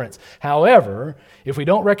see a difference. However, if we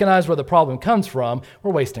don't recognize where the problem comes from,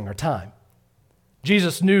 we're wasting our time.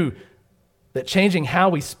 Jesus knew that changing how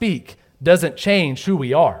we speak doesn't change who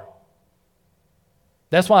we are.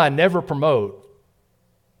 That's why I never promote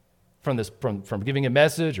from giving a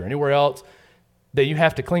message or anywhere else that you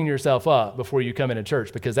have to clean yourself up before you come into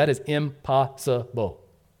church, because that is impossible.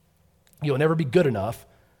 You'll never be good enough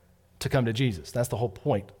to come to Jesus. That's the whole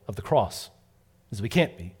point of the cross, is we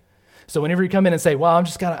can't be. So whenever you come in and say, well,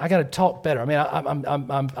 I got to talk better. I mean,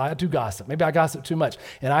 I do gossip. Maybe I gossip too much,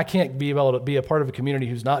 and I can't be able to be a part of a community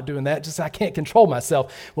who's not doing that. I can't control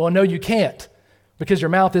myself. Well, no, you can't, because your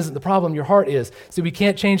mouth isn't the problem. Your heart is. See, we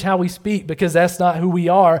can't change how we speak because that's not who we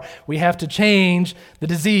are. We have to change the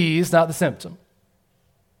disease, not the symptom.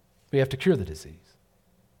 We have to cure the disease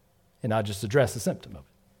and not just address the symptom of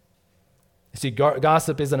it. You see,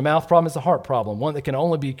 gossip isn't a mouth problem, it's a heart problem, one that can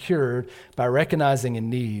only be cured by recognizing a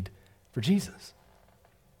need for Jesus,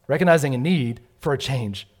 recognizing a need for a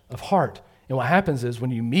change of heart. And what happens is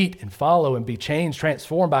when you meet and follow and be changed,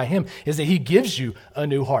 transformed by Him, is that He gives you a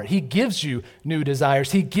new heart. He gives you new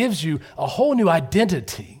desires. He gives you a whole new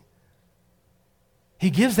identity. He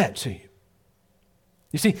gives that to you.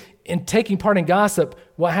 You see, in taking part in gossip,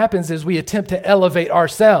 what happens is we attempt to elevate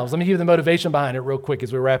ourselves. Let me give you the motivation behind it real quick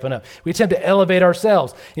as we're wrapping up. We attempt to elevate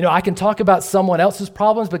ourselves. I can talk about someone else's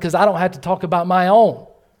problems because I don't have to talk about my own,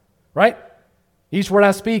 right? Each word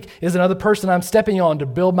I speak is another person I'm stepping on to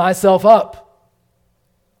build myself up.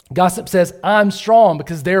 Gossip says, I'm strong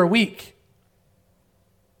because they're weak.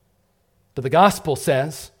 But the gospel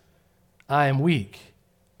says, I am weak,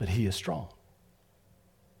 but he is strong.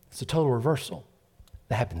 It's a total reversal.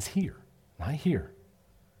 That happens here, not here.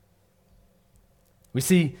 We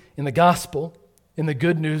see in the gospel, in the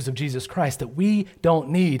good news of Jesus Christ, that we don't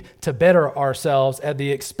need to better ourselves at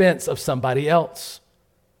the expense of somebody else.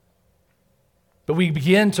 But we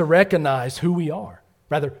begin to recognize who we are,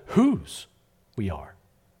 rather whose we are.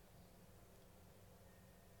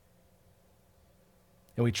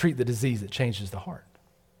 And we treat the disease that changes the heart.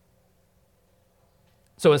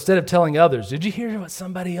 So instead of telling others, did you hear what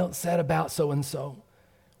somebody else said about so-and-so?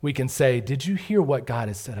 We can say, did you hear what God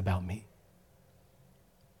has said about me?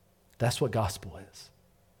 That's what gospel is.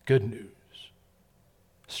 Good news.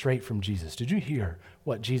 Straight from Jesus. Did you hear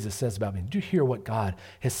what Jesus says about me? Did you hear what God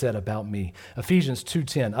has said about me? Ephesians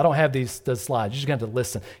 2:10. I don't have the slides. You're just going to have to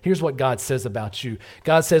listen. Here's what God says about you.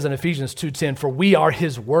 God says in Ephesians 2:10, for we are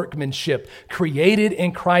his workmanship, created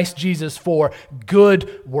in Christ Jesus for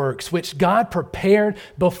good works, which God prepared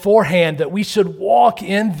beforehand that we should walk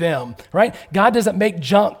in them, right? God doesn't make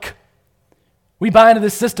junk. We buy into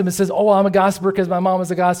this system that says, oh, I'm a gossiper because my mom was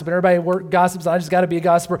a gossip and everybody gossips, and I just got to be a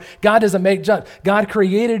gossiper. God doesn't make junk. God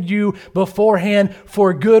created you beforehand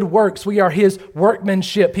for good works. We are his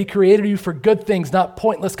workmanship. He created you for good things, not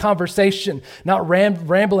pointless conversation, not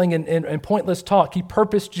rambling and pointless talk. He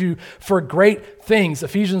purposed you for great things.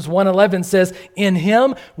 Ephesians 1:11 says, in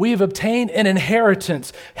him we have obtained an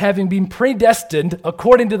inheritance, having been predestined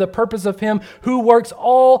according to the purpose of him who works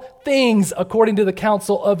all things according to the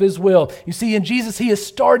counsel of his will. You see, in Jesus, he has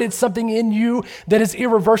started something in you that is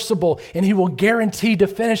irreversible, and he will guarantee to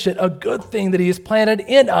finish it, a good thing that he has planted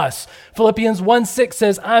in us. Philippians 1:6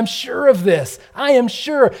 says, I'm sure of this. I am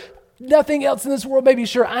sure. Nothing else in this world may be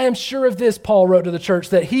sure. I am sure of this, Paul wrote to the church,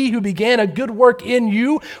 that he who began a good work in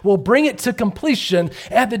you will bring it to completion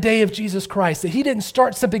at the day of Jesus Christ. That he didn't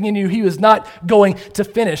start something in you he was not going to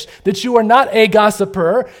finish. That you are not a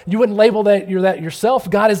gossiper. You wouldn't label that you're that yourself.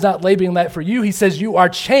 God is not labeling that for you. He says you are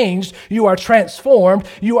changed. You are transformed.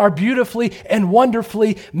 You are beautifully and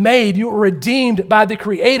wonderfully made. You are redeemed by the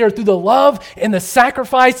Creator through the love and the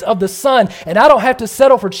sacrifice of the Son. And I don't have to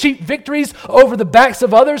settle for cheap victories over the backs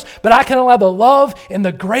of others, but I can allow the love and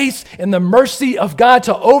the grace and the mercy of God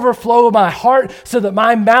to overflow in my heart so that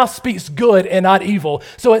my mouth speaks good and not evil.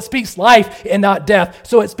 So it speaks life and not death.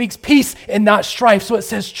 So it speaks peace and not strife. So it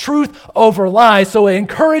says truth over lies. So it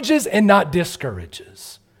encourages and not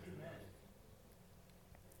discourages.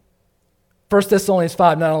 1 Thessalonians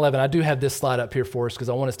 5, 9, 11. I do have this slide up here for us because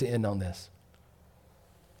I want us to end on this.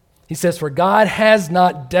 He says, for God has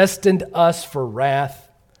not destined us for wrath,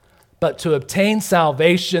 but to obtain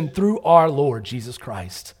salvation through our Lord Jesus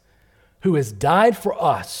Christ, who has died for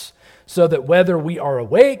us, so that whether we are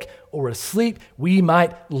awake or asleep, we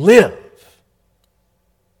might live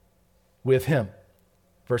with him.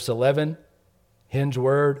 Verse 11, hinge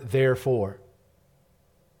word, therefore.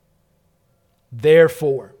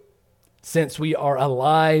 Therefore, since we are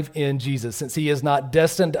alive in Jesus, since he is not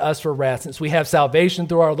destined us for wrath, since we have salvation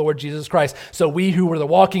through our Lord Jesus Christ, so we who were the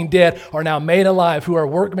walking dead are now made alive, who are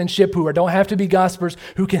workmanship, who don't have to be gossipers,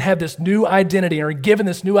 who can have this new identity, or are given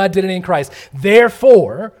this new identity in Christ.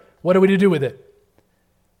 Therefore, what are we to do with it?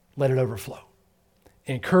 Let it overflow.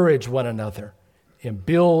 Encourage one another and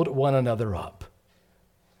build one another up,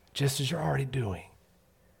 just as you're already doing,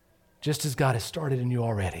 just as God has started in you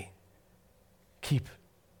already. Keep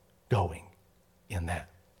going in that,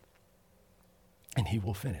 and he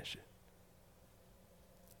will finish it.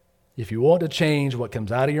 If you want to change what comes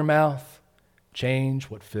out of your mouth, change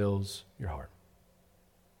what fills your heart.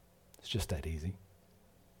 It's just that easy.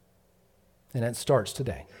 And that starts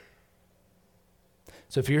today.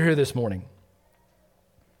 So if you're here this morning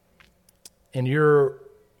and you're,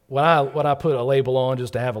 what I put a label on,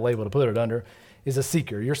 just to have a label to put it under, is a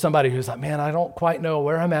seeker. You're somebody who's like, man, I don't quite know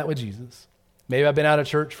where I'm at with Jesus. Maybe I've been out of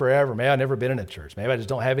church forever. Maybe I've never been in a church. Maybe I just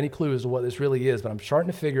don't have any clue as to what this really is, but I'm starting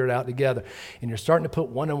to figure it out together. And you're starting to put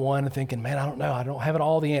one and one and thinking, man, I don't know. I don't have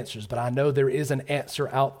all the answers, but I know there is an answer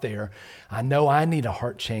out there. I know I need a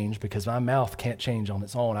heart change because my mouth can't change on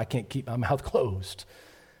its own. I can't keep my mouth closed.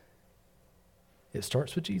 It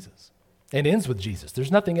starts with Jesus. It ends with Jesus.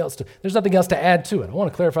 There's nothing else to add to it. I want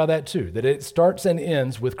to clarify that too, that it starts and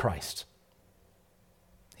ends with Christ.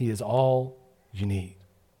 He is all you need.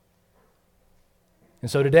 And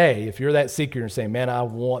so today, if you're that seeker and saying, man, I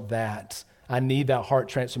want that. I need that heart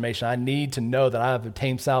transformation. I need to know that I have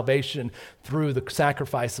obtained salvation through the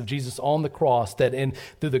sacrifice of Jesus on the cross, that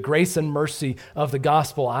through the grace and mercy of the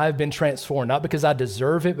gospel, I've been transformed, not because I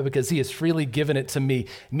deserve it, but because he has freely given it to me.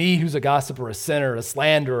 Me who's a gossiper, a sinner, a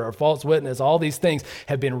slanderer, a false witness, all these things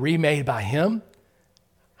have been remade by him.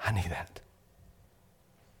 I need that.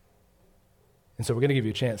 And so we're going to give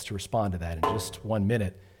you a chance to respond to that in just 1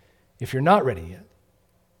 minute. If you're not ready yet,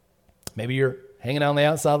 maybe you're hanging out on the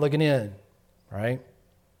outside looking in, right?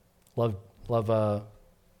 Love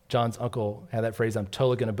John's uncle had that phrase, I'm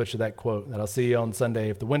totally going to butcher that quote, that I'll see you on Sunday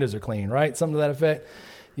if the windows are clean, right? Something to that effect.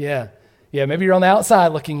 Yeah, maybe you're on the outside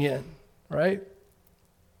looking in, right?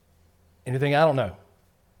 Anything I don't know.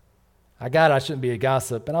 I shouldn't be a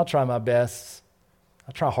gossip, and I'll try my best.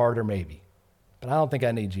 I'll try harder maybe, but I don't think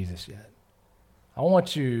I need Jesus yet. I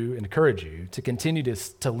want you and encourage you to continue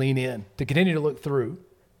to lean in, to continue to look through,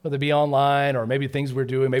 whether it be online or maybe things we're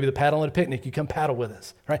doing, maybe the paddle at a picnic, you come paddle with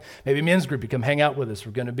us, right? Maybe men's group, you come hang out with us.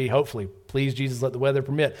 We're going to be, hopefully, please Jesus, let the weather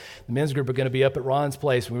permit. The men's group are going to be up at Ron's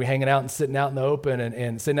place. We're hanging out and sitting out in the open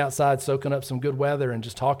and sitting outside, soaking up some good weather and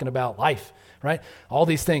just talking about life, right? All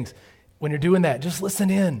these things. When you're doing that, just listen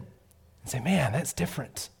in and say, man, that's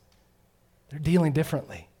different. They're dealing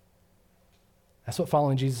differently. That's what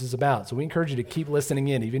following Jesus is about. So we encourage you to keep listening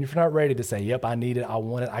in, even if you're not ready to say, yep, I need it, I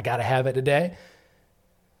want it, I got to have it today.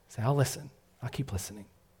 Say, I'll listen. I'll keep listening.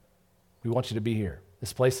 We want you to be here.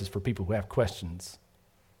 This place is for people who have questions.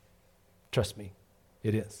 Trust me,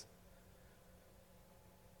 it is.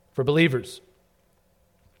 For believers,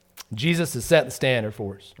 Jesus has set the standard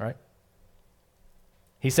for us, right?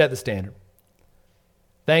 He set the standard.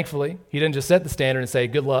 Thankfully, he didn't just set the standard and say,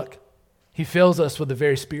 good luck. He fills us with the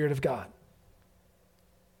very Spirit of God.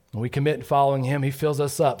 When we commit to following him, he fills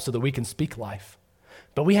us up so that we can speak life.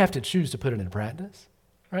 But we have to choose to put it into practice.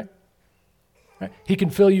 Right? Right? He can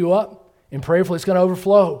fill you up, and prayerfully it's going to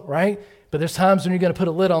overflow, right? But there's times when you're going to put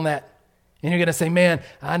a lid on that. And you're going to say, man,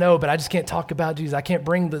 I know, but I just can't talk about Jesus. I can't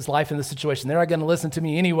bring this life in this situation. They're not going to listen to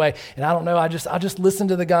me anyway. And I don't know. I'll just listen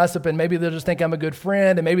to the gossip, and maybe they'll just think I'm a good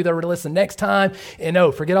friend, and maybe they'll listen next time. And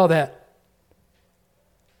no, forget all that.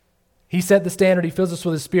 He set the standard. He fills us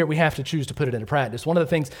with His Spirit. We have to choose to put it into practice. One of the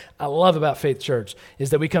things I love about Faith Church is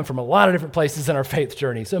that we come from a lot of different places in our faith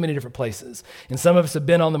journey, so many different places. And some of us have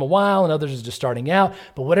been on them a while, and others are just starting out.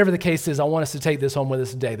 But whatever the case is, I want us to take this home with us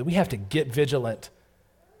today, that we have to get vigilant.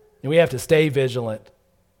 And we have to stay vigilant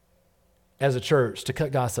as a church to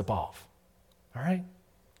cut gossip off. All right?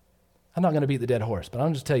 I'm not going to beat the dead horse, but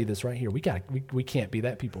I'll just tell you this right here. We can't be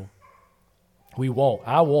that people. We won't.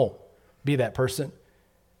 I won't be that person.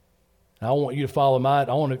 And I want you to follow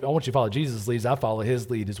I want you to follow Jesus' lead as I follow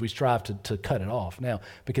His lead as we strive to cut it off. Now,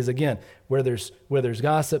 because again, where there's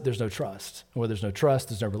gossip, there's no trust. And where there's no trust,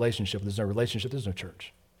 there's no relationship. Where there's no relationship, there's no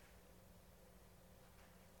church.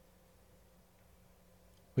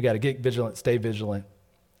 We got to get vigilant, stay vigilant,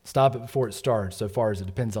 stop it before it starts, so far as it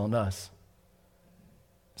depends on us.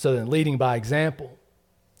 So then, leading by example,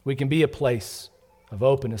 we can be a place of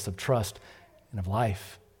openness, of trust, and of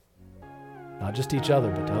life. Not just to each other,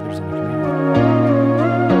 but to others in the community.